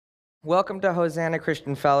Welcome to Hosanna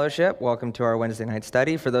Christian Fellowship. Welcome to our Wednesday night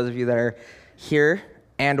study. For those of you that are here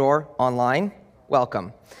and or online,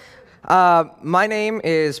 welcome. My name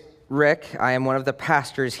is Rick. I am one of the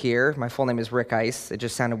pastors here. My full name is Rik Ice. It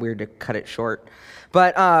just sounded weird to cut it short.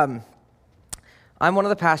 But I'm one of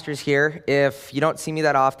the pastors here. If you don't see me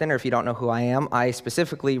that often or if you don't know who I am, I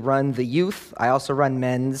specifically run the youth. I also run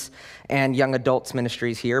men's and young adults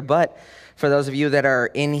ministries here. But for those of you that are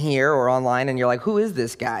in here or online and you're like, who is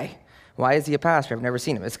this guy? Why is he a pastor? I've never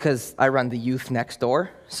seen him. It's because I run the youth next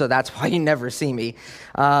door, so that's why you never see me.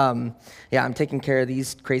 I'm taking care of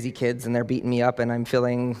these crazy kids, and they're beating me up, and I'm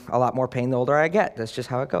feeling a lot more pain the older I get. That's just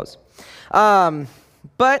how it goes.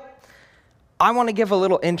 But I want to give a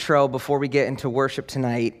little intro before we get into worship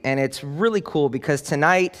tonight, and it's really cool because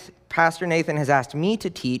tonight, Pastor Nathan has asked me to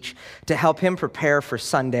teach to help him prepare for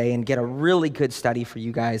Sunday and get a really good study for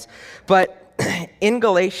you guys. But in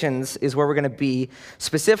Galatians is where we're going to be,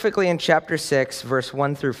 specifically in chapter 6, verse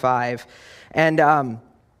 1 through 5. And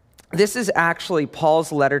this is actually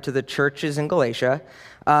Paul's letter to the churches in Galatia.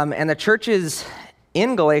 And the churches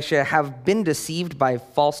in Galatia have been deceived by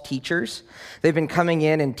false teachers. They've been coming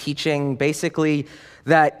in and teaching basically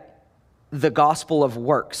that the gospel of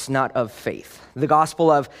works, not of faith. The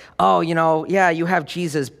gospel of, you have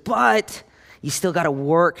Jesus, but you still got to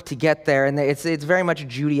work to get there. And it's very much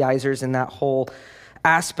Judaizers in that whole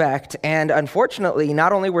aspect. And unfortunately,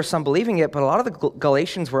 not only were some believing it, but a lot of the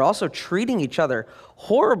Galatians were also treating each other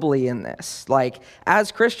horribly in this. Like,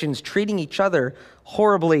 as Christians, treating each other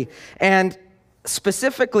horribly. And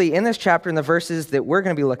specifically in this chapter, in the verses that we're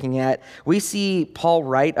going to be looking at, we see Paul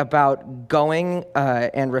write about going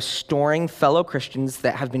and restoring fellow Christians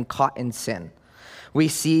that have been caught in sin. We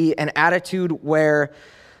see an attitude where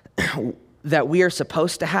that we are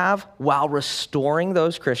supposed to have while restoring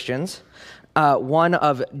those Christians, one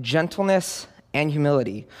of gentleness and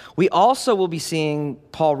humility. We also will be seeing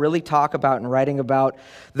Paul really talk about and writing about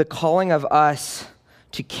the calling of us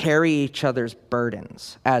to carry each other's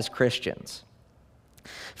burdens as Christians,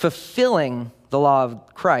 fulfilling the law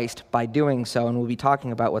of Christ by doing so, and we'll be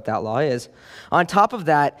talking about what that law is. On top of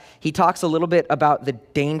that, he talks a little bit about the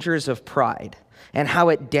dangers of pride and how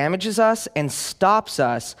it damages us and stops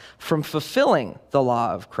us from fulfilling the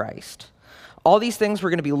law of Christ. All these things we're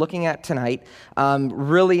going to be looking at tonight,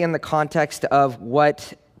 really in the context of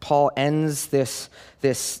what Paul ends this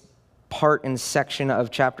part and section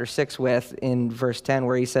of chapter 6 with in verse 10,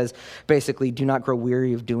 where he says, basically, do not grow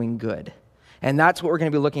weary of doing good. And that's what we're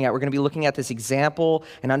going to be looking at. We're going to be looking at this example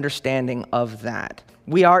and understanding of that.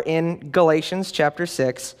 We are in Galatians chapter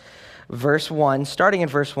 6, verse 1, starting in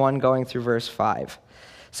verse 1, going through verse 5.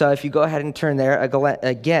 So if you go ahead and turn there,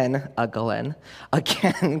 again,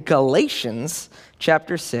 Galatians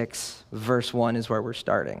chapter 6, verse 1 is where we're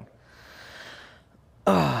starting.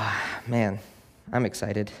 Oh, man, I'm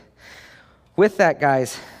excited. With that,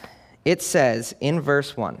 guys, it says in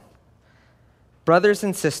verse 1, brothers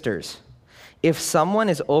and sisters, if someone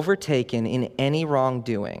is overtaken in any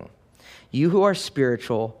wrongdoing, you who are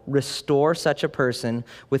spiritual, restore such a person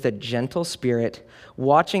with a gentle spirit,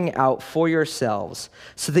 watching out for yourselves,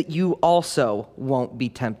 so that you also won't be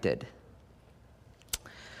tempted.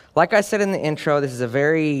 Like I said in the intro, this is a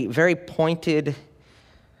very, very pointed,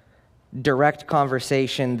 direct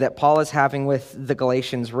conversation that Paul is having with the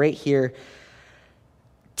Galatians right here,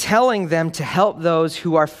 telling them to help those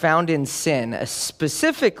who are found in sin,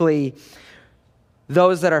 specifically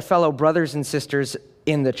those that are fellow brothers and sisters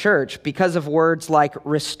in the church. Because of words like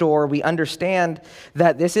restore, we understand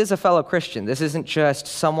that this is a fellow Christian. This isn't just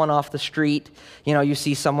someone off the street. You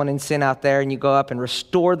see someone in sin out there and you go up and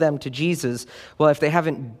restore them to Jesus. Well, if they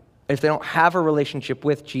don't have a relationship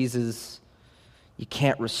with Jesus, you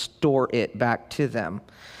can't restore it back to them.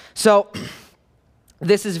 So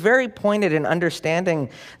this is very pointed in understanding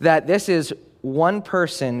that this is one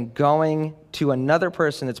person going to another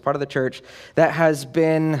person that's part of the church that has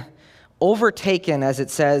been overtaken, as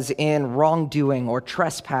it says, in wrongdoing or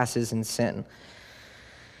trespasses and sin.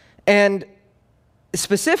 And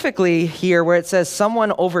specifically here where it says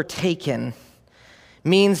someone overtaken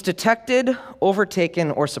means detected,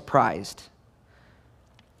 overtaken, or surprised.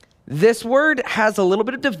 This word has a little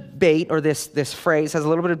bit of debate, or this phrase has a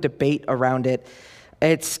little bit of debate around it.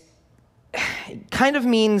 It kind of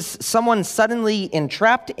means someone suddenly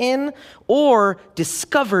entrapped in or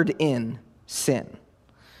discovered in sin.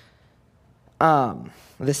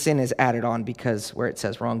 The sin is added on because where it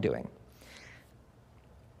says wrongdoing.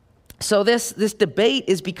 So this debate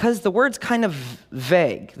is because the word's kind of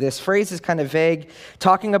vague. This phrase is kind of vague,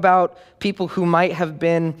 talking about people who might have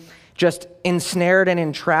been just ensnared and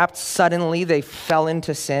entrapped. Suddenly they fell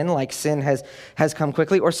into sin, like sin has come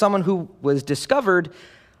quickly, or someone who was discovered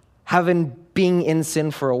being in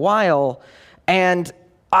sin for a while. And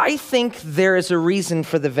I think there is a reason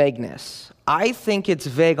for the vagueness. I think it's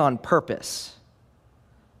vague on purpose.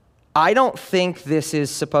 I don't think this is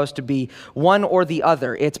supposed to be one or the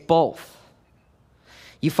other. It's both.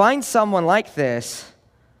 You find someone like this,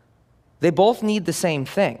 they both need the same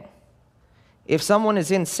thing. If someone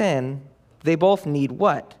is in sin, they both need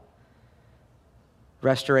what?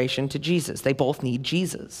 Restoration to Jesus. They both need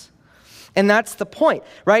Jesus. And that's the point,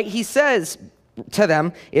 right? He says to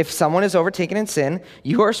them, if someone is overtaken in sin,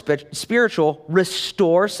 you are spiritual,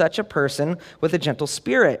 restore such a person with a gentle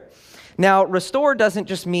spirit. Now, restore doesn't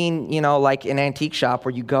just mean, like an antique shop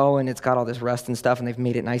where you go and it's got all this rust and stuff and they've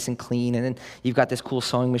made it nice and clean, and then you've got this cool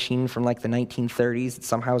sewing machine from like the 1930s that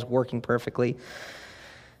somehow is working perfectly.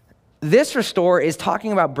 This restore is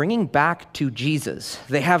talking about bringing back to Jesus.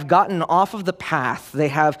 They have gotten off of the path. They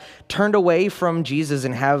have turned away from Jesus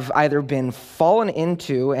and have either been fallen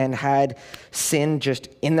into and had sin just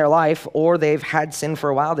in their life, or they've had sin for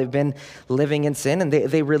a while. They've been living in sin and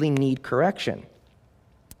they really need correction.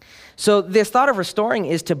 So this thought of restoring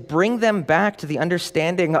is to bring them back to the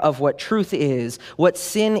understanding of what truth is, what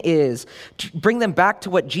sin is, to bring them back to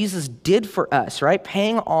what Jesus did for us, right?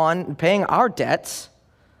 Paying our debts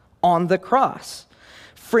on the cross,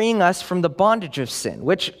 freeing us from the bondage of sin,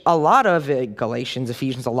 which a lot of Galatians,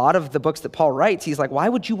 Ephesians, a lot of the books that Paul writes, he's like, why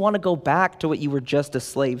would you want to go back to what you were just a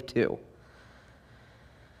slave to?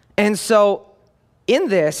 And so in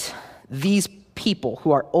this, these people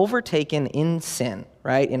who are overtaken in sin,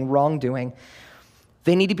 right, in wrongdoing,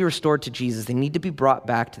 they need to be restored to Jesus. They need to be brought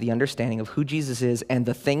back to the understanding of who Jesus is and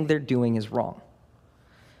the thing they're doing is wrong.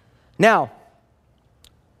 Now,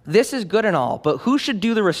 this is good and all, but who should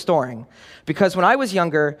do the restoring? Because when I was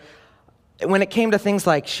younger, when it came to things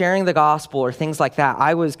like sharing the gospel or things like that,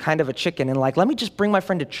 I was kind of a chicken and like, let me just bring my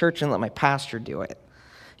friend to church and let my pastor do it.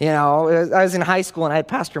 I was in high school and I had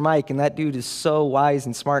Pastor Mike, and that dude is so wise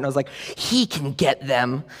and smart. And I was like, he can get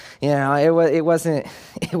them. It wasn't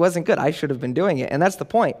good. I should have been doing it. And that's the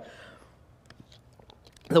point.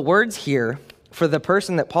 The words here for the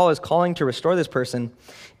person that Paul is calling to restore this person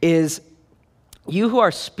is, you who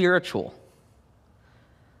are spiritual.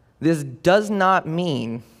 This does not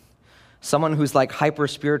mean someone who's like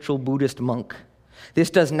hyper-spiritual Buddhist monk. This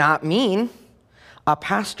does not mean a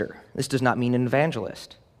pastor. This does not mean an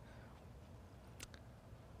evangelist.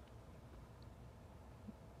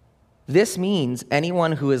 This means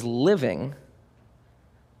anyone who is living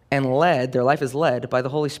and their life is led by the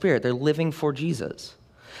Holy Spirit. They're living for Jesus.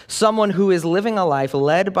 Someone who is living a life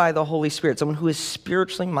led by the Holy Spirit, someone who is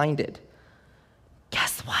spiritually minded.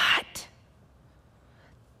 Guess what?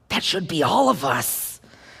 That should be all of us.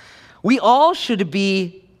 We all should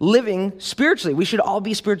be living spiritually. We should all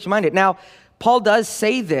be spiritually minded. Now, Paul does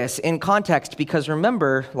say this in context because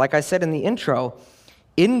remember, like I said in the intro,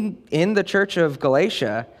 in the church of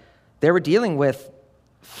Galatia, they were dealing with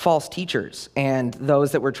false teachers and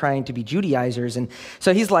those that were trying to be Judaizers. And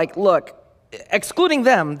so he's like, look, excluding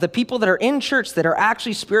them, the people that are in church that are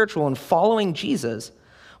actually spiritual and following Jesus,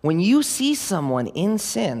 when you see someone in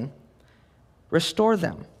sin, restore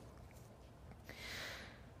them.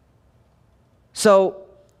 So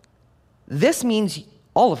this means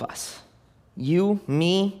all of us, you,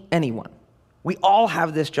 me, anyone. We all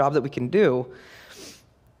have this job that we can do.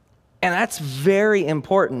 And that's very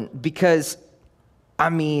important because,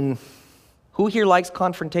 who here likes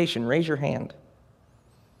confrontation? Raise your hand.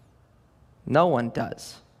 No one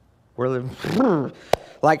does. We're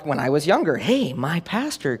like when I was younger, hey, my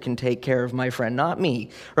pastor can take care of my friend, not me,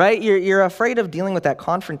 right? You're afraid of dealing with that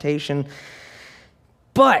confrontation.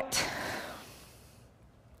 But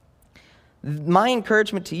my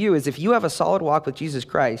encouragement to you is if you have a solid walk with Jesus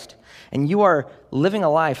Christ and you are living a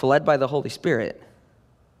life led by the Holy Spirit,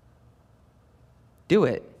 do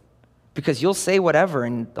it, because you'll say whatever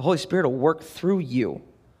and the Holy Spirit will work through you.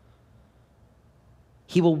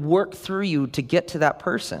 He will work through you to get to that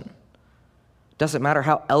person. Doesn't matter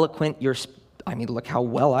how eloquent look how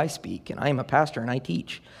well I speak, and I am a pastor and I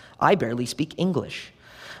teach. I barely speak English.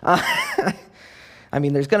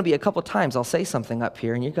 There's going to be a couple times I'll say something up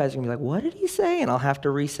here and you guys are going to be like, what did he say? And I'll have to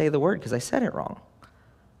re-say the word because I said it wrong.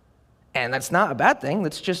 And that's not a bad thing.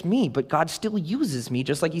 That's just me. But God still uses me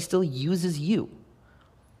just like he still uses you.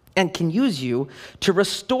 And can use you to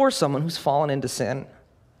restore someone who's fallen into sin.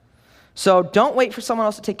 So don't wait for someone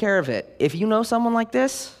else to take care of it. If you know someone like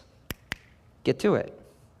this, get to it.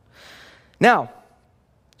 Now,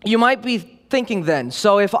 you might be thinking then,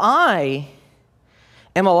 so if I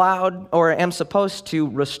am allowed or am supposed to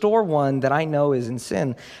restore one that I know is in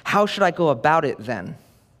sin, how should I go about it then?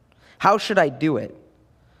 How should I do it?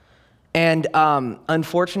 And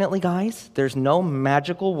unfortunately, guys, there's no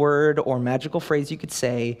magical word or magical phrase you could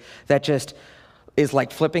say that just is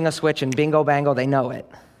like flipping a switch and bingo, bango, they know it,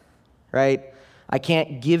 right? I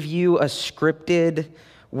can't give you a scripted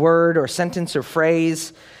word or sentence or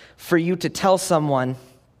phrase for you to tell someone,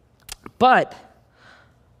 but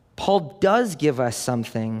Paul does give us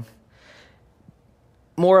something,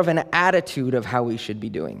 more of an attitude of how we should be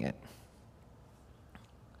doing it.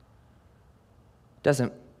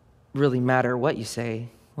 Doesn't really matter what you say.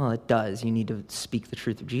 Well, it does. You need to speak the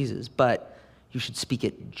truth of Jesus, but you should speak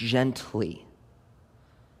it gently.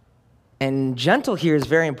 And gentle here is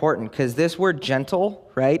very important because this word gentle,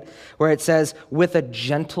 right, where it says with a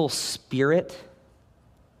gentle spirit,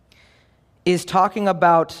 is talking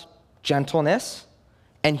about gentleness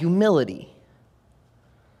and humility.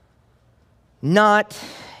 Not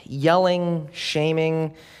yelling,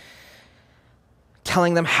 shaming,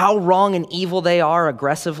 telling them how wrong and evil they are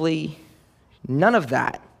aggressively. None of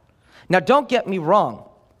that. Now, don't get me wrong.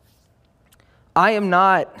 I am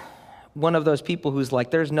not one of those people who's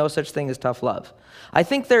like, there's no such thing as tough love. I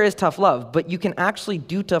think there is tough love, but you can actually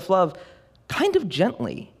do tough love kind of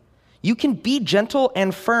gently. You can be gentle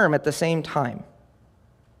and firm at the same time.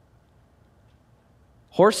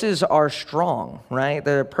 Horses are strong, right?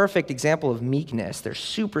 They're a perfect example of meekness. They're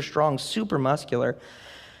super strong, super muscular,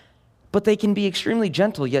 but they can be extremely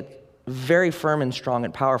gentle, yet very firm and strong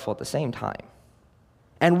and powerful at the same time.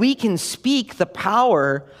 And we can speak the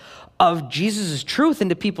power of Jesus' truth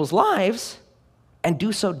into people's lives and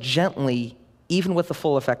do so gently, even with the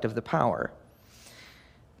full effect of the power.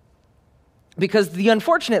 Because the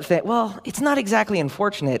unfortunate thing, well, it's not exactly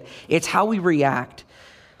unfortunate, it's how we react.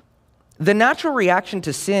 The natural reaction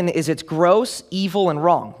to sin is it's gross, evil, and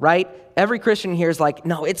wrong, right? Every Christian here is like,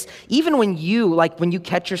 no, it's even when you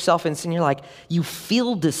catch yourself in sin, you're like, you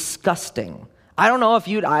feel disgusting. I don't know if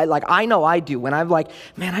I know I do. When I'm like,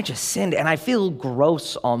 man, I just sinned, and I feel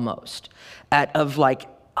gross almost because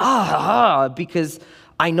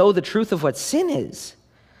I know the truth of what sin is.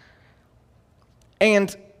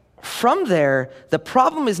 And from there, the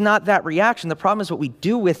problem is not that reaction. The problem is what we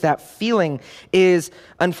do with that feeling is,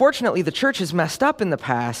 unfortunately, the church has messed up in the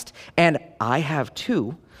past, and I have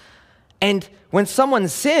too. And when someone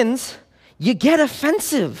sins, you get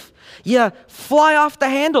offensive. You fly off the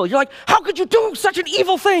handle. You're like, how could you do such an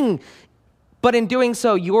evil thing? But in doing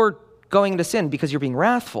so, you're going to sin because you're being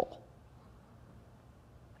wrathful.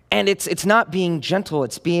 And it's not being gentle,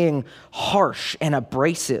 it's being harsh and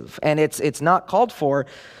abrasive. And it's not called for.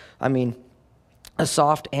 I mean, a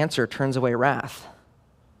soft answer turns away wrath.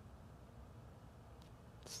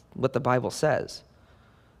 That's what the Bible says.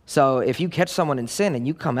 So if you catch someone in sin and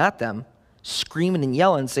you come at them screaming and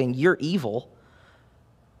yelling, saying, you're evil,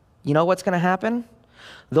 you know what's going to happen?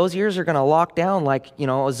 Those ears are going to lock down like,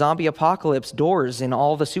 a zombie apocalypse doors in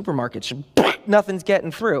all the supermarkets. Nothing's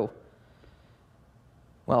getting through.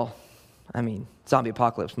 Well, I mean, zombie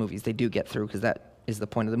apocalypse movies, they do get through because that is the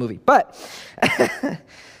point of the movie. But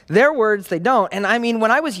their words, they don't. And I mean,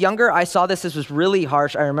 when I was younger, I saw this was really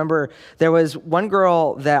harsh. I remember there was one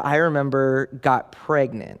girl that I remember got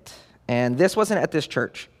pregnant. And this wasn't at this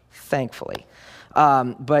church, thankfully.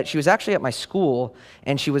 But she was actually at my school,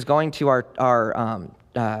 and she was going to our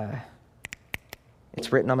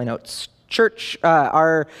it's written on my notes, church,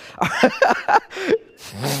 our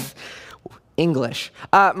English,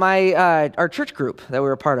 our church group that we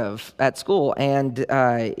were a part of at school, and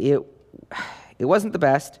it wasn't the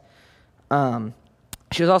best.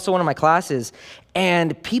 She was also one of my classes,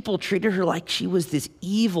 and people treated her like she was this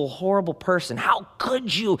evil, horrible person. How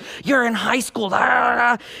could you? You're in high school.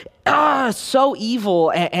 So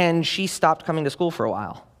evil. And she stopped coming to school for a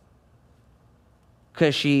while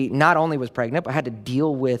because she not only was pregnant, but had to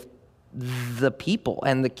deal with the people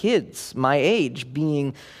and the kids my age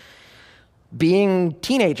being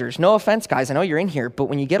teenagers. No offense, guys. I know you're in here, but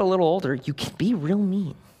when you get a little older, you can be real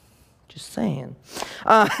mean. Just saying.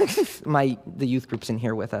 The youth group's in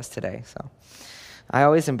here with us today, so I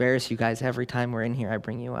always embarrass you guys every time we're in here. I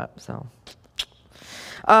bring you up, so.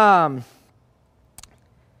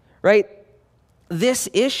 Right? This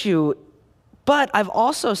issue, but I've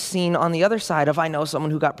also seen on the other side I know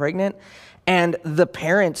someone who got pregnant, and the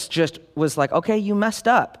parents just was like, okay, you messed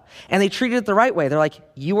up. And they treated it the right way. They're like,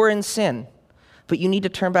 you were in sin, but you need to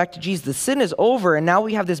turn back to Jesus. The sin is over, and now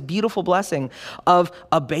we have this beautiful blessing of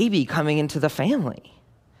a baby coming into the family.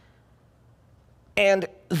 And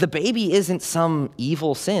the baby isn't some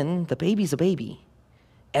evil sin. The baby's a baby.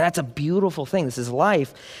 And that's a beautiful thing. This is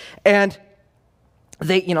life. And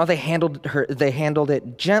they handled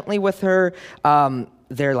it gently with her.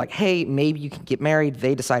 They're like, hey, maybe you can get married.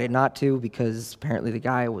 They decided not to because apparently the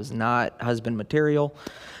guy was not husband material.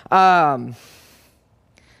 But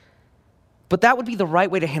that would be the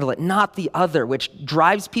right way to handle it, not the other, which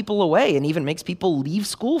drives people away and even makes people leave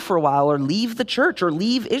school for a while or leave the church or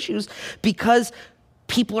leave issues because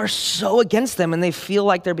people are so against them and they feel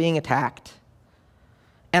like they're being attacked.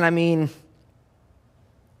 And I mean,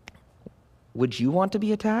 would you want to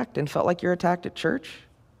be attacked and felt like you're attacked at church?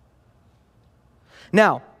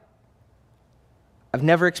 Now, I've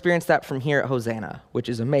never experienced that from here at Hosanna, which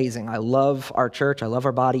is amazing. I love our church, I love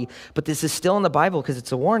our body, but this is still in the Bible because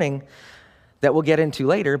it's a warning that we'll get into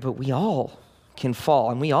later, but we all can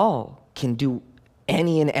fall and we all can do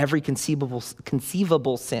any and every conceivable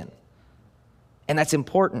sin. And that's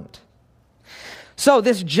important. So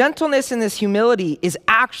this gentleness and this humility is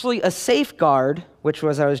actually a safeguard, which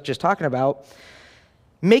was I was just talking about,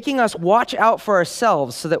 making us watch out for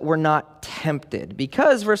ourselves so that we're not tempted.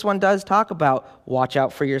 Because verse 1 does talk about watch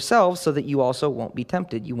out for yourselves so that you also won't be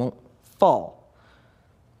tempted. You won't fall.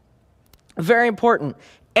 Very important.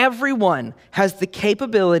 Everyone has the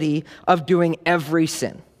capability of doing every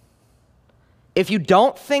sin. If you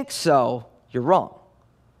don't think so, you're wrong.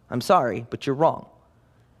 I'm sorry, but you're wrong.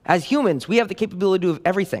 As humans, we have the capability of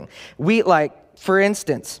everything. For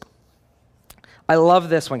instance, I love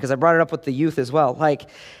this one because I brought it up with the youth as well. Like,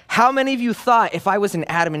 how many of you thought if I was in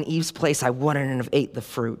Adam and Eve's place, I wouldn't have ate the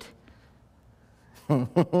fruit?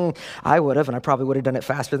 I would have, and I probably would have done it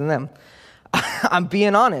faster than them. I'm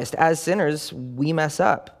being honest. As sinners, we mess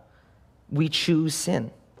up. We choose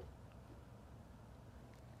sin.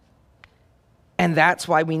 And that's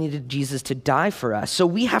why we needed Jesus to die for us. So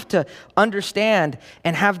we have to understand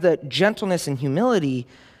and have the gentleness and humility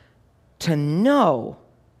to know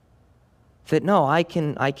that, no, I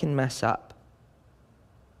can mess up.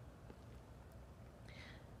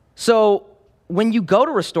 So when you go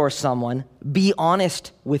to restore someone, be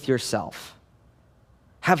honest with yourself.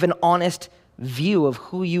 Have an honest view of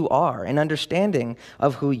who you are, an understanding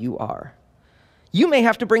of who you are. You may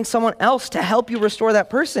have to bring someone else to help you restore that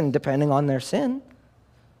person, depending on their sin.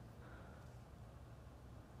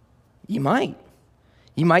 You might.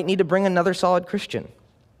 You might need to bring another solid Christian.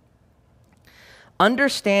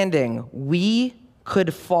 Understanding we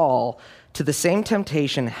could fall to the same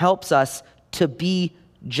temptation helps us to be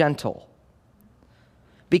gentle.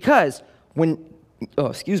 Because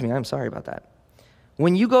I'm sorry about that.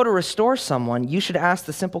 When you go to restore someone, you should ask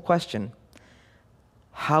the simple question,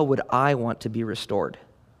 how would I want to be restored?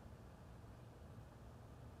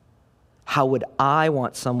 How would I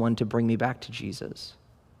want someone to bring me back to Jesus?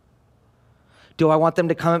 Do I want them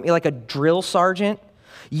to come at me like a drill sergeant,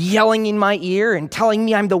 yelling in my ear and telling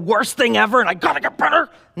me I'm the worst thing ever and I gotta get better?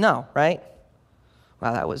 No, right?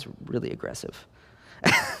 Wow, that was really aggressive.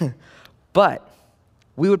 But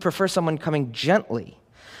we would prefer someone coming gently,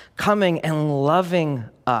 coming and loving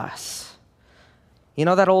us. You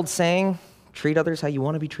know that old saying, treat others how you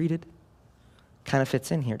want to be treated? Kind of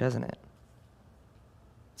fits in here, doesn't it?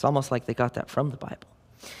 It's almost like they got that from the Bible.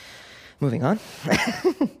 Moving on.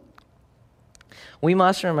 We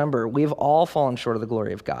must remember we've all fallen short of the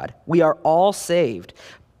glory of God. We are all saved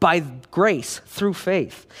by grace through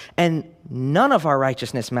faith, and none of our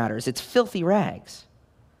righteousness matters. It's filthy rags.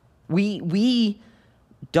 We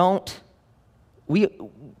don't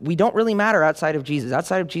really matter outside of Jesus.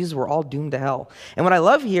 Outside of Jesus, we're all doomed to hell. And what I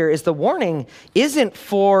love here is the warning isn't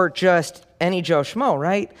for just any Joe Schmo,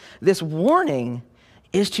 right? This warning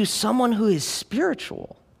is to someone who is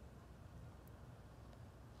spiritual.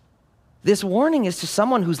 This warning is to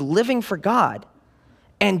someone who's living for God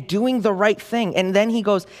and doing the right thing. And then he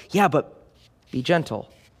goes, yeah, but be gentle.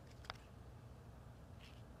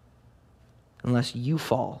 Unless you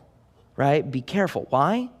fall, right? Be careful.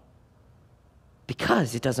 Why?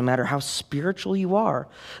 Because it doesn't matter how spiritual you are.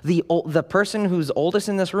 The person who's oldest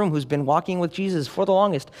in this room, who's been walking with Jesus for the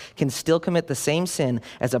longest, can still commit the same sin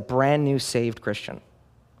as a brand new saved Christian.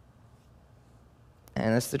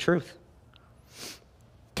 And that's the truth.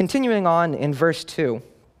 Continuing on in verse 2,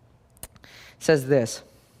 it says this,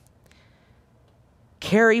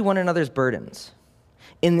 carry one another's burdens.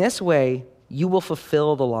 In this way, you will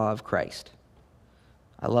fulfill the law of Christ.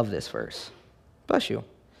 I love this verse. Bless you.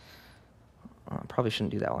 I probably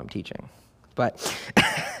shouldn't do that while I'm teaching. But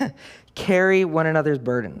carry one another's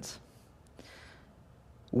burdens.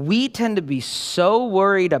 We tend to be so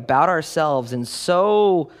worried about ourselves and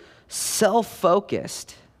so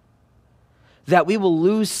self-focused that we will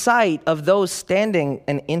lose sight of those standing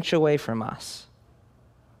an inch away from us.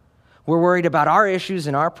 We're worried about our issues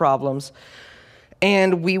and our problems,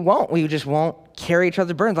 And we just won't carry each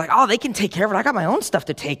other's burdens. Like, oh, they can take care of it. I got my own stuff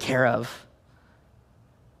to take care of.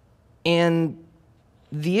 And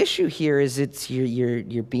the issue here is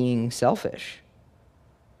you're being selfish.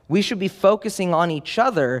 We should be focusing on each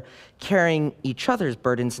other, carrying each other's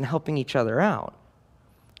burdens and helping each other out.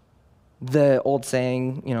 The old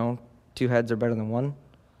saying, two heads are better than one.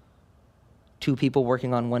 Two people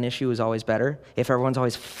working on one issue is always better. If everyone's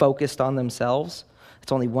always focused on themselves,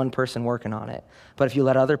 it's only one person working on it. But if you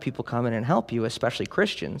let other people come in and help you, especially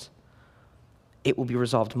Christians, it will be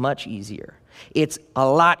resolved much easier. It's a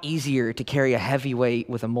lot easier to carry a heavy weight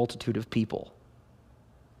with a multitude of people.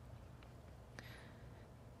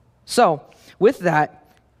 So, with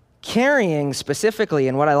that, carrying specifically,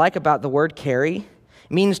 and what I like about the word carry,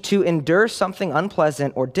 means to endure something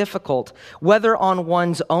unpleasant or difficult, whether on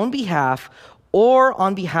one's own behalf or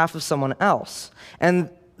on behalf of someone else. And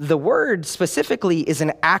the word specifically is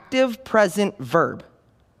an active present verb.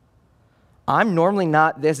 I'm normally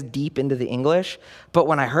not this deep into the English, but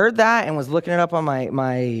when I heard that and was looking it up on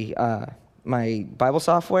my Bible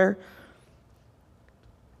software,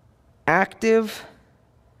 active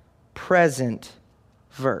present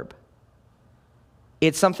verb.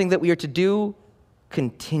 It's something that we are to do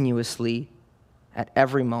continuously at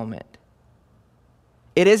every moment.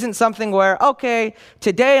 It isn't something where, okay,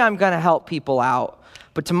 today I'm going to help people out,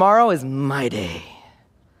 but tomorrow is my day.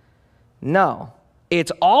 No,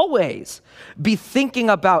 it's always be thinking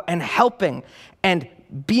about and helping and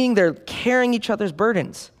being there, carrying each other's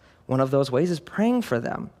burdens. One of those ways is praying for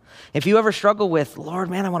them. If you ever struggle with, Lord,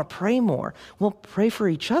 man, I want to pray more, well, pray for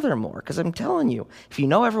each other more, because I'm telling you, if you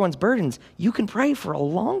know everyone's burdens, you can pray for a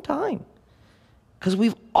long time, because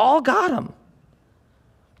we've all got them.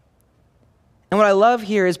 And what I love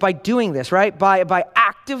here is by doing this, right, by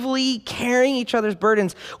actively carrying each other's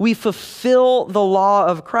burdens, we fulfill the law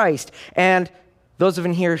of Christ. And those of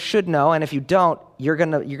you in here should know, and if you don't, you're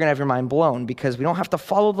gonna have your mind blown, because we don't have to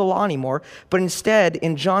follow the law anymore. But instead,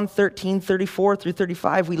 in John 13:34 through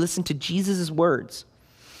 35, we listen to Jesus' words.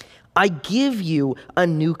 I give you a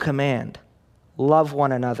new command. Love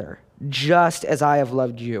one another, just as I have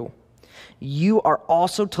loved you. You are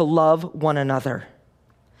also to love one another.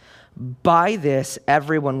 By this,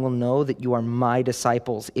 everyone will know that you are my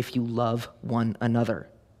disciples if you love one another.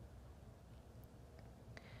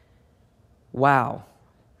 Wow.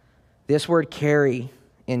 This word carry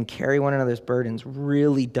and carry one another's burdens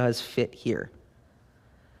really does fit here.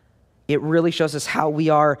 It really shows us how we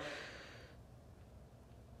are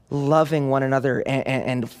loving one another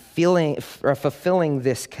and fulfilling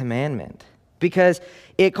this commandment. Because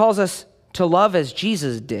it calls us to love as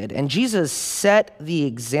Jesus did. And Jesus set the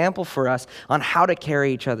example for us on how to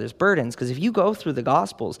carry each other's burdens. Because if you go through the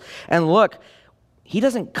Gospels and look, he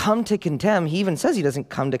doesn't come to condemn. He even says he doesn't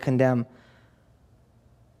come to condemn.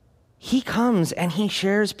 He comes and he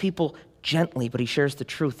shares people gently, but he shares the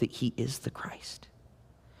truth that he is the Christ.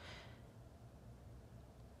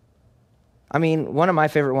 I mean, one of my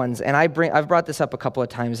favorite ones, and I've brought this up a couple of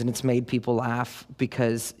times, and it's made people laugh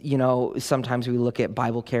because, sometimes we look at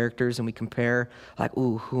Bible characters and we compare, like,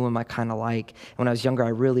 ooh, who am I kind of like? And when I was younger, I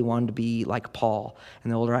really wanted to be like Paul.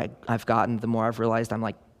 And the older I've gotten, the more I've realized I'm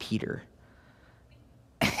like Peter.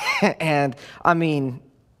 And, I mean,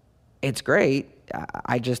 it's great.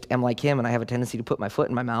 I just am like him, and I have a tendency to put my foot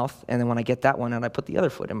in my mouth, and then when I get that one, and I put the other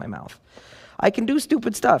foot in my mouth. I can do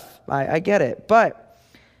stupid stuff. I get it. But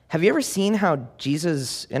have you ever seen how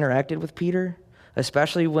Jesus interacted with Peter,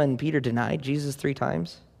 especially when Peter denied Jesus 3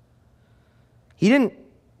 times? He didn't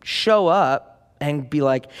show up and be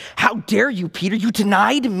like, how dare you, Peter? You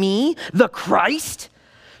denied me, the Christ?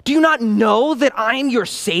 Do you not know that I am your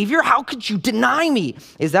Savior? How could you deny me?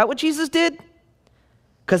 Is that what Jesus did?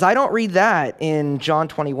 Because I don't read that in John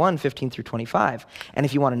 21:15 through 25. And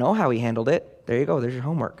if you want to know how he handled it, there you go. There's your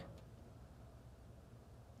homework.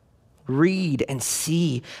 Read and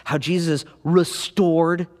see how Jesus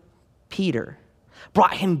restored Peter,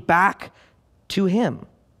 brought him back to him.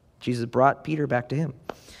 Jesus brought Peter back to him.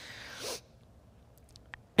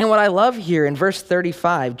 And what I love here in verse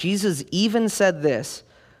 35, Jesus even said this,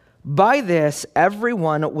 by this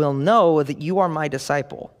everyone will know that you are my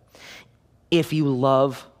disciple, if you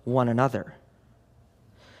love one another.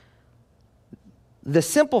 The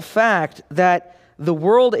simple fact that the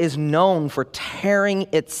world is known for tearing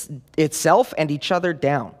itself and each other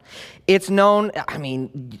down. It's known,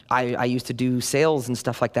 I used to do sales and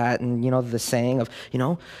stuff like that, and the saying of,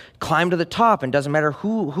 climb to the top, and doesn't matter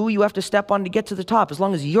who you have to step on to get to the top, as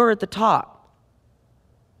long as you're at the top.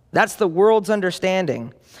 That's the world's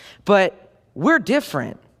understanding. But we're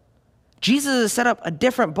different. Jesus has set up a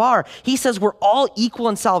different bar. He says we're all equal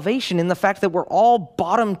in salvation in the fact that we're all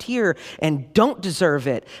bottom tier and don't deserve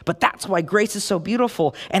it. But that's why grace is so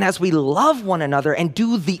beautiful. And as we love one another and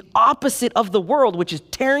do the opposite of the world, which is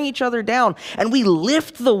tearing each other down, and we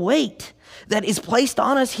lift the weight that is placed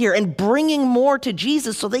on us here and bringing more to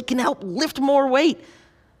Jesus so they can help lift more weight,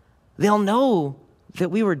 they'll know that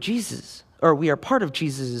we were Jesus, or we are part of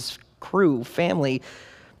Jesus' crew, family,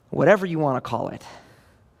 whatever you want to call it.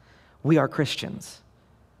 We are Christians,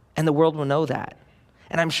 and the world will know that.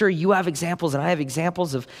 And I'm sure you have examples, and I have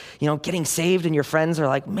examples of, getting saved, and your friends are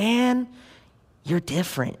like, man, you're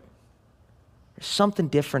different. There's something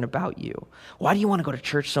different about you. Why do you want to go to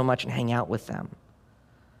church so much and hang out with them?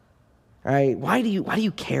 All right? Why do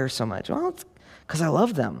you care so much? Well, it's because I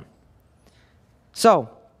love them. So,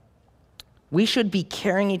 we should be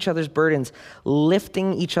carrying each other's burdens,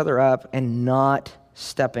 lifting each other up, and not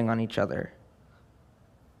stepping on each other.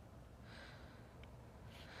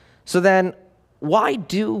 So then, why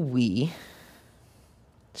do we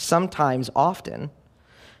sometimes, often,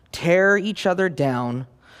 tear each other down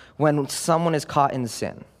when someone is caught in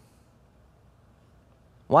sin?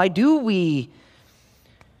 Why do we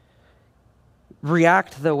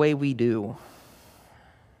react the way we do?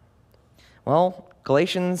 Well,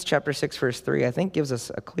 Galatians chapter 6, verse 3, I think gives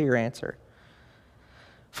us a clear answer.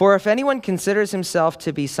 For if anyone considers himself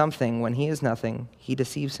to be something when he is nothing, he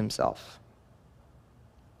deceives himself.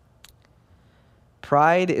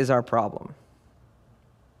 Pride is our problem.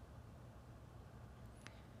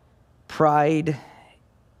 Pride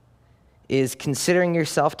is considering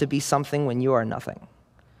yourself to be something when you are nothing,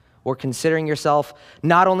 or considering yourself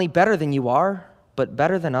not only better than you are, but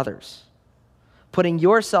better than others. Putting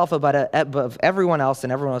yourself above everyone else,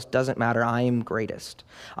 and everyone else doesn't matter. I am greatest.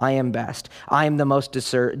 I am best. I am the most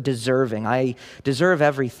deserving. I deserve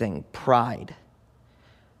everything. Pride.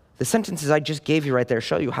 The sentences I just gave you right there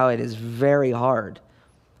show you how it is very hard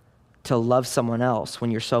to love someone else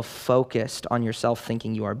when you're so focused on yourself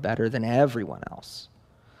thinking you are better than everyone else.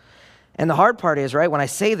 And the hard part is, right, when I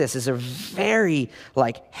say this, is a very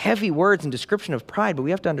heavy words and description of pride, but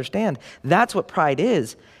we have to understand that's what pride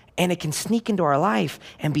is. And it can sneak into our life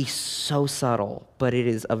and be so subtle, but it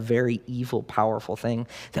is a very evil, powerful thing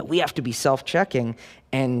that we have to be self-checking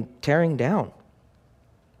and tearing down.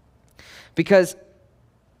 Because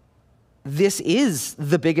this is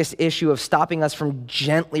the biggest issue of stopping us from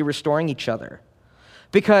gently restoring each other.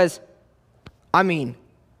 Because, our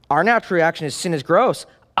natural reaction is sin is gross.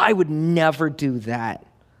 I would never do that.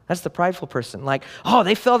 That's the prideful person.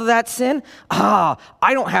 They fell to that sin? I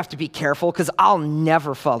don't have to be careful because I'll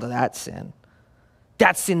never fall to that sin.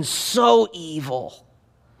 That sin's so evil.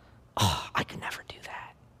 I could never do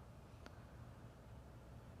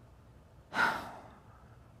that.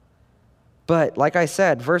 But like I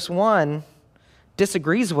said, verse 1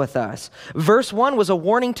 disagrees with us. Verse 1 was a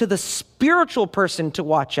warning to the spiritual person to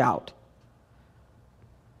watch out.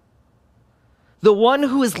 The one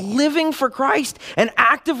who is living for Christ and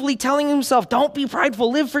actively telling himself, don't be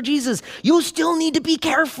prideful, live for Jesus. You still need to be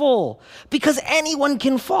careful because anyone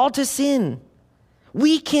can fall to sin.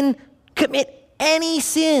 We can commit any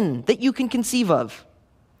sin that you can conceive of.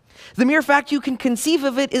 The mere fact you can conceive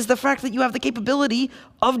of it is the fact that you have the capability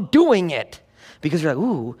of doing it. Because you're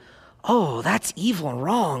like, that's evil and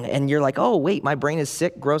wrong. And you're like, wait, my brain is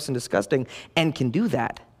sick, gross, and disgusting, and can do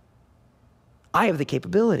that. I have the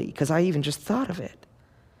capability because I even just thought of it.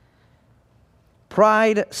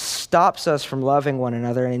 Pride stops us from loving one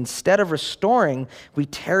another, and instead of restoring, we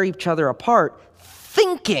tear each other apart,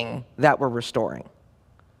 thinking that we're restoring.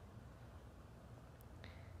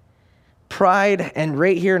 Pride, and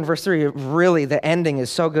right here in verse 3, really the ending is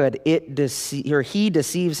so good. He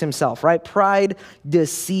deceives himself, right? Pride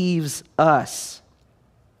deceives us.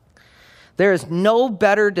 There is no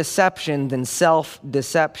better deception than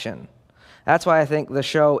self-deception. That's why I think the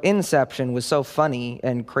show Inception was so funny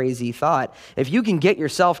and crazy thought. If you can get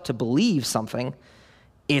yourself to believe something,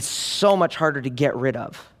 it's so much harder to get rid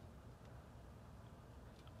of.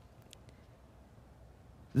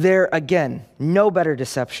 There, again, no better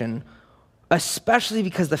deception, especially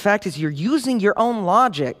because the fact is you're using your own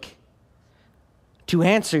logic to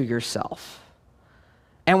answer yourself.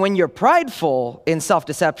 And when you're prideful in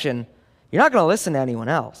self-deception, you're not going to listen to anyone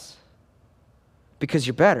else because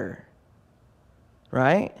you're better.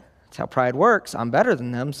 Right? That's how pride works. I'm better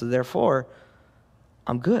than them, so therefore,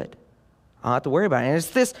 I'm good. I don't have to worry about it. And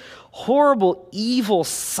it's this horrible, evil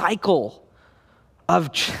cycle of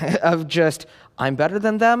just, I'm better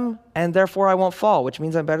than them, and therefore I won't fall, which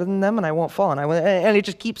means I'm better than them, and I won't fall. And it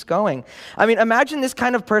just keeps going. Imagine this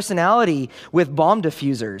kind of personality with bomb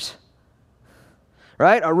diffusers.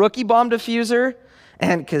 right? A rookie bomb diffuser,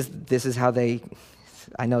 and because this is how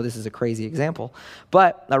I know this is a crazy example,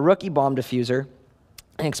 but a rookie bomb diffuser,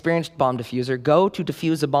 an experienced bomb diffuser, go to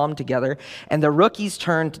defuse a bomb together, and the rookie's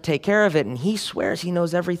turn to take care of it, and he swears he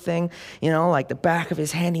knows everything, like the back of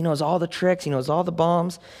his hand, he knows all the tricks, he knows all the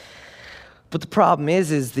bombs. But the problem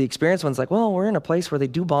is the experienced one's like, well, we're in a place where they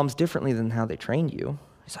do bombs differently than how they trained you.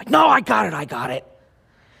 He's like, no, I got it.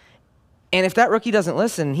 And if that rookie doesn't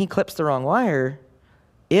listen, he clips the wrong wire,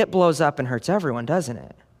 it blows up and hurts everyone, doesn't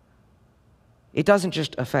it? It doesn't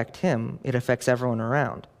just affect him, it affects everyone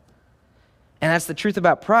around. And that's the truth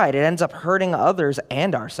about pride. It ends up hurting others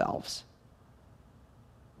and ourselves.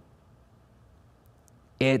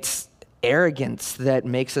 It's arrogance that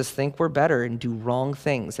makes us think we're better and do wrong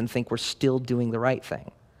things and think we're still doing the right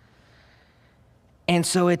thing. And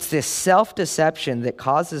so it's this self-deception that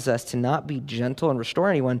causes us to not be gentle and restore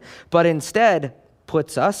anyone, but instead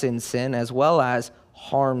puts us in sin as well as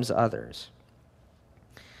harms others.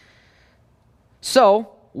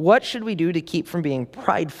 So, what should we do to keep from being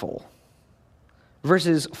prideful?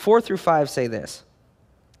 Verses 4 through 5 say this: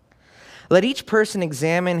 let each person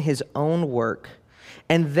examine his own work,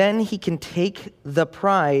 and then he can take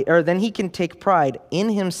pride in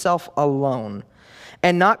himself alone,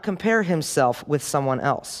 and not compare himself with someone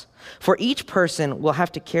else. For each person will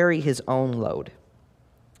have to carry his own load.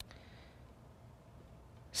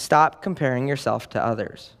 Stop comparing yourself to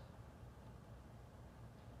others.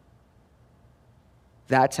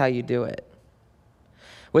 That's how you do it.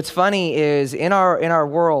 What's funny is in our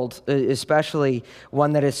world, especially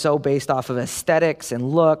one that is so based off of aesthetics and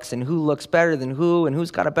looks and who looks better than who and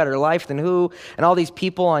who's got a better life than who, and all these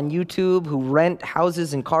people on YouTube who rent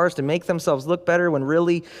houses and cars to make themselves look better when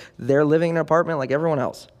really they're living in an apartment like everyone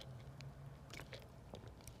else.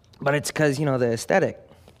 But it's because, the aesthetic.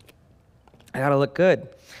 I gotta look good.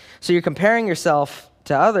 So you're comparing yourself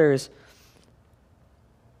to others,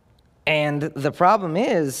 and the problem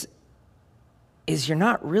is you're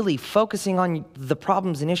not really focusing on the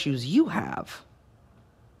problems and issues you have.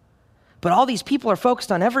 But all these people are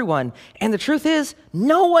focused on everyone, and the truth is,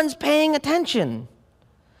 no one's paying attention.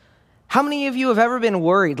 How many of you have ever been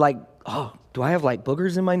worried, like, oh, do I have like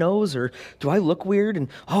boogers in my nose, or do I look weird? And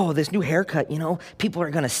oh, this new haircut, people are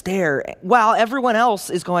gonna stare. While everyone else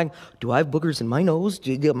is going, do I have boogers in my nose?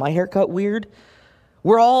 Do you get my haircut weird?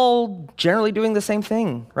 We're all generally doing the same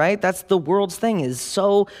thing, right? That's the world's thing, is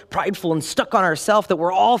so prideful and stuck on ourselves that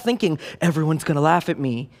we're all thinking everyone's going to laugh at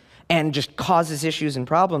me, and just causes issues and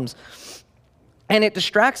problems. And it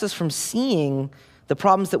distracts us from seeing the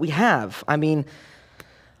problems that we have. I mean,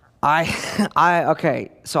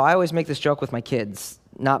 okay, so I always make this joke with my kids,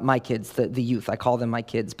 not my kids, the youth. I call them my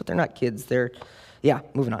kids, but they're not kids.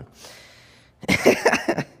 Moving on.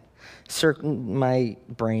 Certain my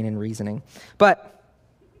brain and reasoning. But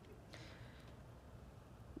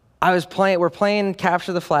we're playing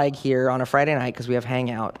Capture the Flag here on a Friday night because we have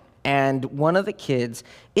hangout. And one of the kids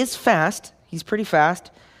is fast. He's pretty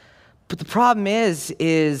fast. But the problem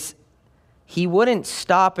is he wouldn't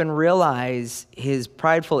stop and realize his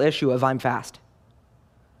prideful issue of I'm fast.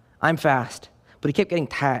 I'm fast. But he kept getting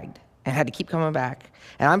tagged and had to keep coming back.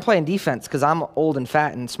 And I'm playing defense because I'm old and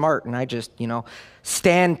fat and smart, and I just,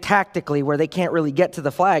 stand tactically where they can't really get to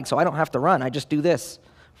the flag, so I don't have to run. I just do this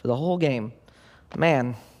for the whole game.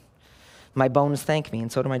 Man, my bones thank me,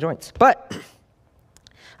 and so do my joints. But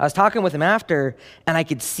I was talking with him after, and I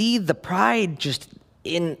could see the pride just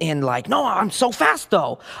in like, no, I'm so fast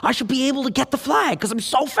though. I should be able to get the flag because I'm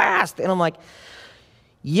so fast. And I'm like,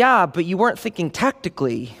 yeah, but you weren't thinking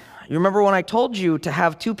tactically. You remember when I told you to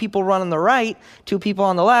have 2 people run on the right, 2 people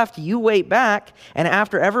on the left, you wait back, and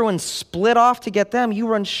after everyone split off to get them, you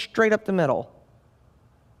run straight up the middle.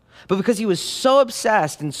 But because he was so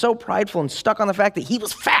obsessed and so prideful and stuck on the fact that he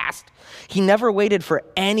was fast, he never waited for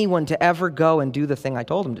anyone to ever go and do the thing I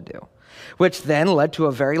told him to do, which then led to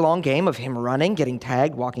a very long game of him running, getting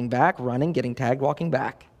tagged, walking back, running, getting tagged, walking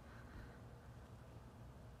back.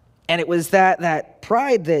 And it was that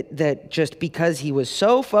pride that just because he was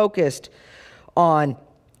so focused on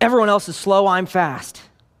everyone else is slow, I'm fast,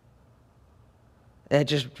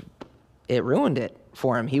 it ruined it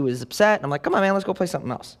for him. He was upset. I'm like, come on, man, let's go play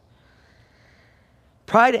something else.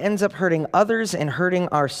 Pride ends up hurting others and hurting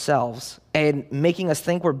ourselves and making us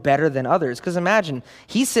think we're better than others. Because imagine,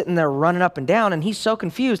 he's sitting there running up and down, and he's so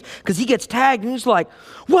confused because he gets tagged, and he's like,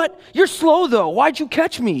 what? You're slow, though. Why'd you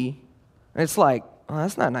catch me? And it's like, oh,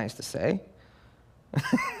 that's not nice to say.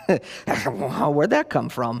 Where'd that come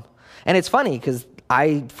from? And it's funny because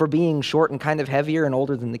For being short and kind of heavier and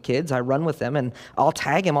older than the kids, I run with them and I'll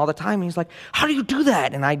tag him all the time. And he's like, how do you do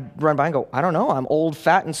that? And I run by and go, I don't know. I'm old,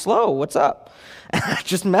 fat, and slow. What's up? And I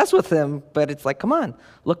just mess with him. But it's like, come on,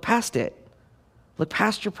 look past it. Look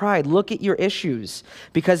past your pride. Look at your issues.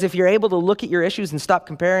 Because if you're able to look at your issues and stop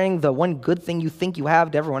comparing the one good thing you think you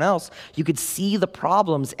have to everyone else, you could see the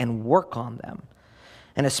problems and work on them.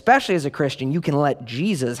 And especially as a Christian, you can let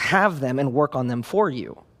Jesus have them and work on them for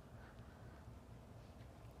you.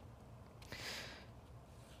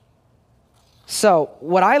 So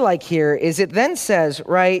what I like here is it then says,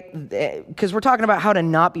 right, because we're talking about how to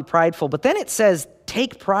not be prideful, but then it says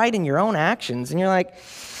take pride in your own actions. And you're like,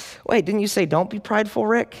 wait, didn't you say don't be prideful,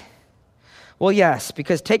 Rick? Well, yes,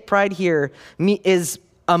 because take pride here is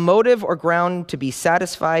a motive or ground to be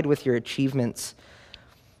satisfied with your achievements.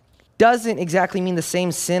 Doesn't exactly mean the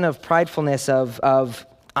same sin of pridefulness of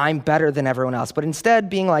I'm better than everyone else, but instead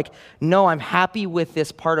being like, no, I'm happy with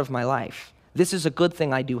this part of my life. This is a good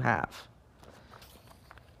thing I do have.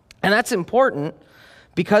 And that's important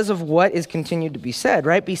because of what is continued to be said,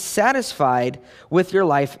 right? Be satisfied with your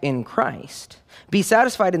life in Christ. Be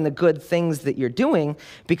satisfied in the good things that you're doing,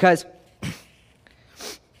 because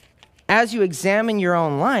as you examine your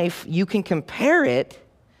own life, you can compare it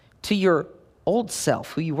to your old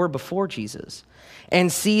self, who you were before Jesus,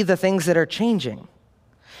 and see the things that are changing.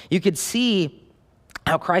 You could see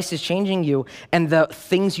how Christ is changing you and the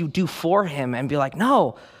things you do for him and be like,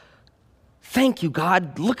 no, thank you,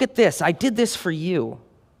 God. Look at this. I did this for you.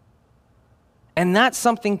 And that's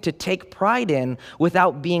something to take pride in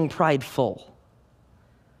without being prideful.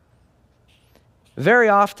 Very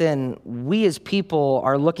often, we as people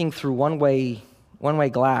are looking through one-way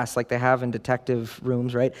glass like they have in detective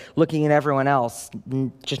rooms, right? Looking at everyone else,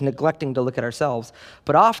 just neglecting to look at ourselves.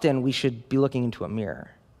 But often, we should be looking into a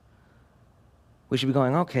mirror. We should be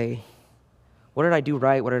going, okay, what did I do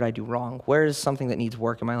right? What did I do wrong? Where is something that needs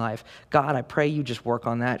work in my life? God, I pray you just work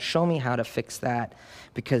on that. Show me how to fix that,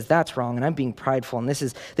 because that's wrong, and I'm being prideful, and this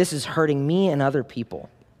is hurting me and other people.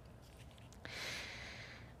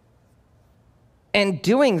 And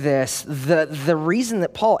doing this, the reason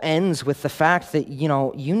that Paul ends with the fact that,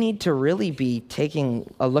 you need to really be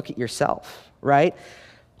taking a look at yourself, right?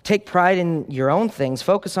 Take pride in your own things,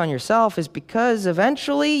 focus on yourself, is because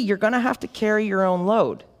eventually you're going to have to carry your own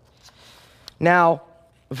load. Now,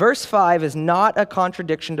 verse 5 is not a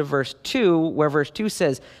contradiction to verse 2, where verse 2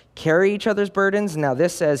 says, carry each other's burdens. Now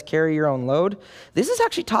this says, carry your own load. This is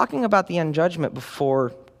actually talking about the end judgment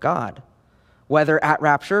before God, whether at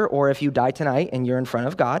rapture or if you die tonight and you're in front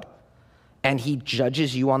of God and he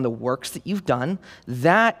judges you on the works that you've done.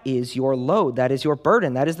 That is your load. That is your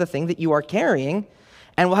burden. That is the thing that you are carrying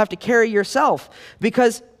and will have to carry yourself,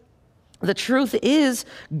 because the truth is,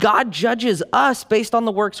 God judges us based on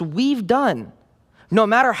the works we've done, no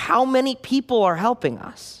matter how many people are helping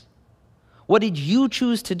us. What did you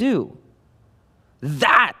choose to do?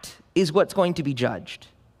 That is what's going to be judged.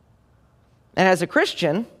 And as a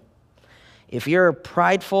Christian, if you're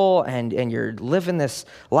prideful and you're living this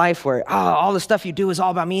life where all the stuff you do is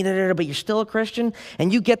all about me, but you're still a Christian,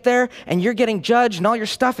 and you get there and you're getting judged and all your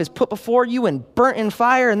stuff is put before you and burnt in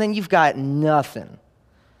fire, and then you've got nothing.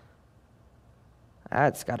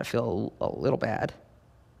 That's got to feel a little bad.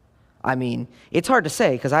 I mean, it's hard to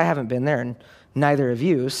say because I haven't been there and neither have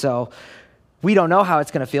you, so we don't know how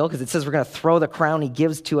it's going to feel, because it says we're going to throw the crown he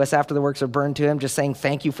gives to us after the works are burned to him, just saying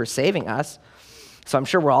thank you for saving us. So I'm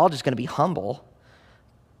sure we're all just going to be humble.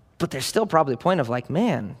 But there's still probably a point of like,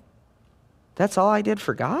 man, that's all I did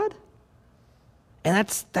for God? And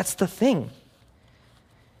that's the thing.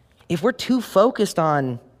 If we're too focused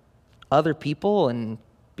on other people and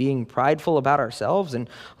being prideful about ourselves and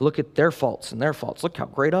look at their faults, look how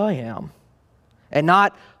great I am, and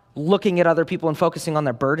not looking at other people and focusing on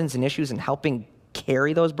their burdens and issues and helping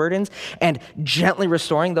carry those burdens and gently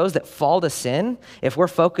restoring those that fall to sin, if we're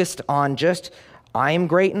focused on just, I am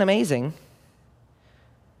great and amazing,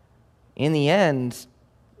 in the end,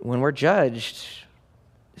 when we're judged,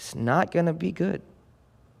 it's not going to be good.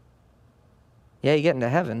 Yeah, you get into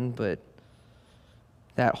heaven, but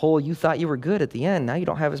that whole you thought you were good at the end, now you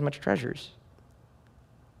don't have as much treasures.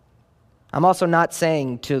 I'm also not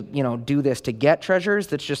saying to, do this to get treasures.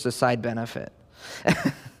 That's just a side benefit.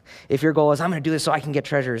 If your goal is, I'm going to do this so I can get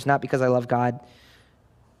treasures, not because I love God,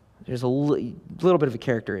 there's a little bit of a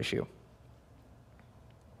character issue.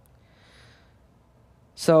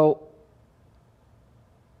 So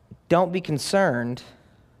don't be concerned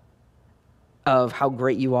of how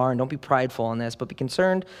great you are, and don't be prideful in this, but be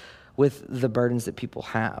concerned with the burdens that people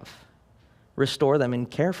have. Restore them and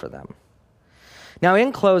care for them. Now,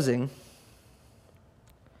 in closing,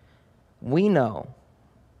 we know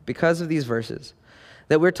because of these verses,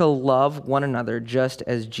 that we're to love one another just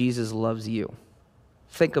as Jesus loves you.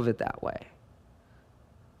 Think of it that way.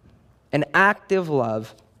 An active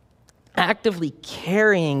love, actively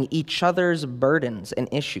carrying each other's burdens and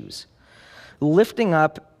issues, lifting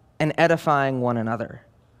up and edifying one another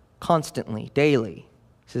constantly, daily.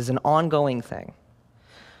 This is an ongoing thing.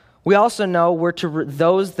 We also know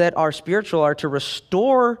those that are spiritual are to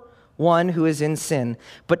restore one who is in sin,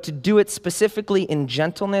 but to do it specifically in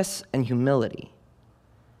gentleness and humility,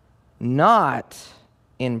 not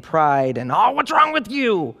in pride and, oh, what's wrong with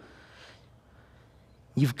you?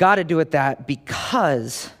 You've got to do it that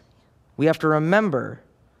because we have to remember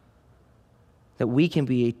that we can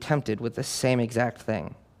be tempted with the same exact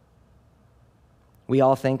thing. We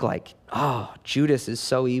all think like, oh, Judas is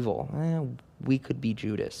so evil. We could be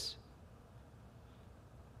Judas.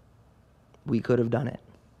 We could have done it.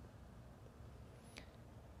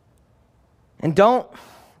 And don't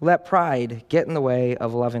let pride get in the way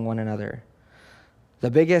of loving one another.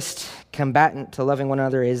 The biggest combatant to loving one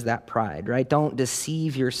another is that pride, right? Don't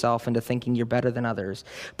deceive yourself into thinking you're better than others,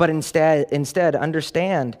 but instead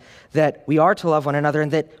understand that we are to love one another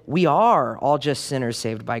and that we are all just sinners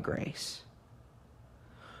saved by grace.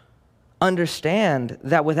 Understand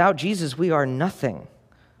that without Jesus, we are nothing.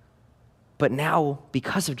 But now,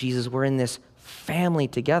 because of Jesus, we're in this family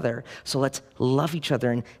together. So let's love each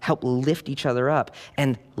other and help lift each other up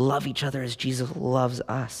and love each other as Jesus loves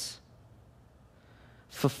us.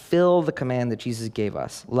 Fulfill the command that Jesus gave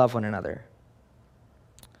us. Love one another.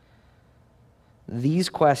 These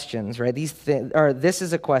questions, right? This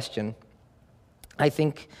is a question I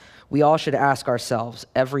think we all should ask ourselves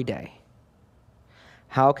every day.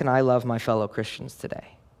 How can I love my fellow Christians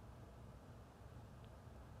today?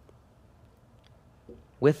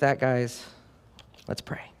 With that, guys, let's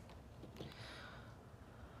pray.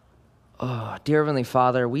 Oh, dear Heavenly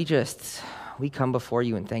Father, we come before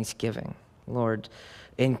you in thanksgiving, Lord,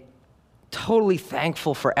 and totally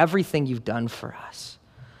thankful for everything you've done for us.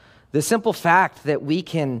 The simple fact that we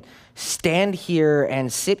can stand here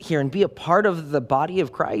and sit here and be a part of the body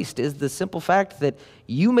of Christ is the simple fact that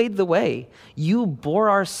you made the way. You bore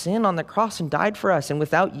our sin on the cross and died for us. And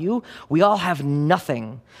without you, we all have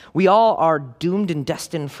nothing. We all are doomed and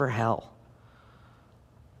destined for hell.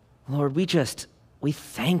 Lord, we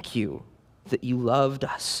thank you that you loved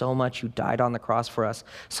us so much. You died on the cross for us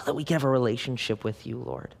so that we can have a relationship with you,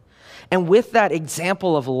 Lord. And with that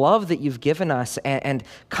example of love that you've given us and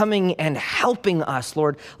coming and helping us,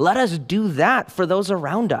 Lord, let us do that for those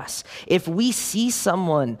around us. If we see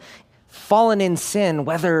someone fallen in sin,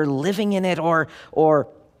 whether living in it or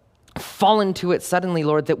fall into it suddenly,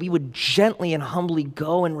 Lord, that we would gently and humbly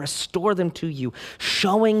go and restore them to you,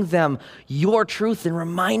 showing them your truth and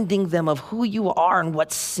reminding them of who you are and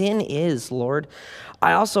what sin is, Lord.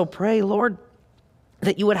 I also pray, Lord,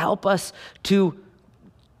 that you would help us to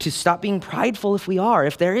stop being prideful if we are.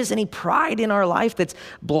 If there is any pride in our life that's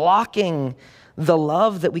blocking the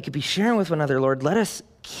love that we could be sharing with one another, Lord, let us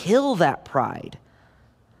kill that pride.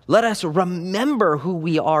 Let us remember who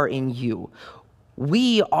we are in you.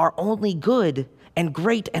 We are only good and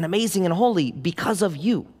great and amazing and holy because of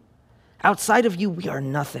you. Outside of you, we are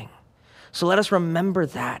nothing. So let us remember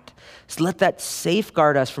that. So let that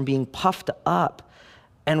safeguard us from being puffed up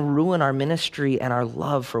and ruin our ministry and our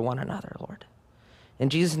love for one another, Lord. In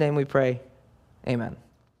Jesus' name we pray, amen.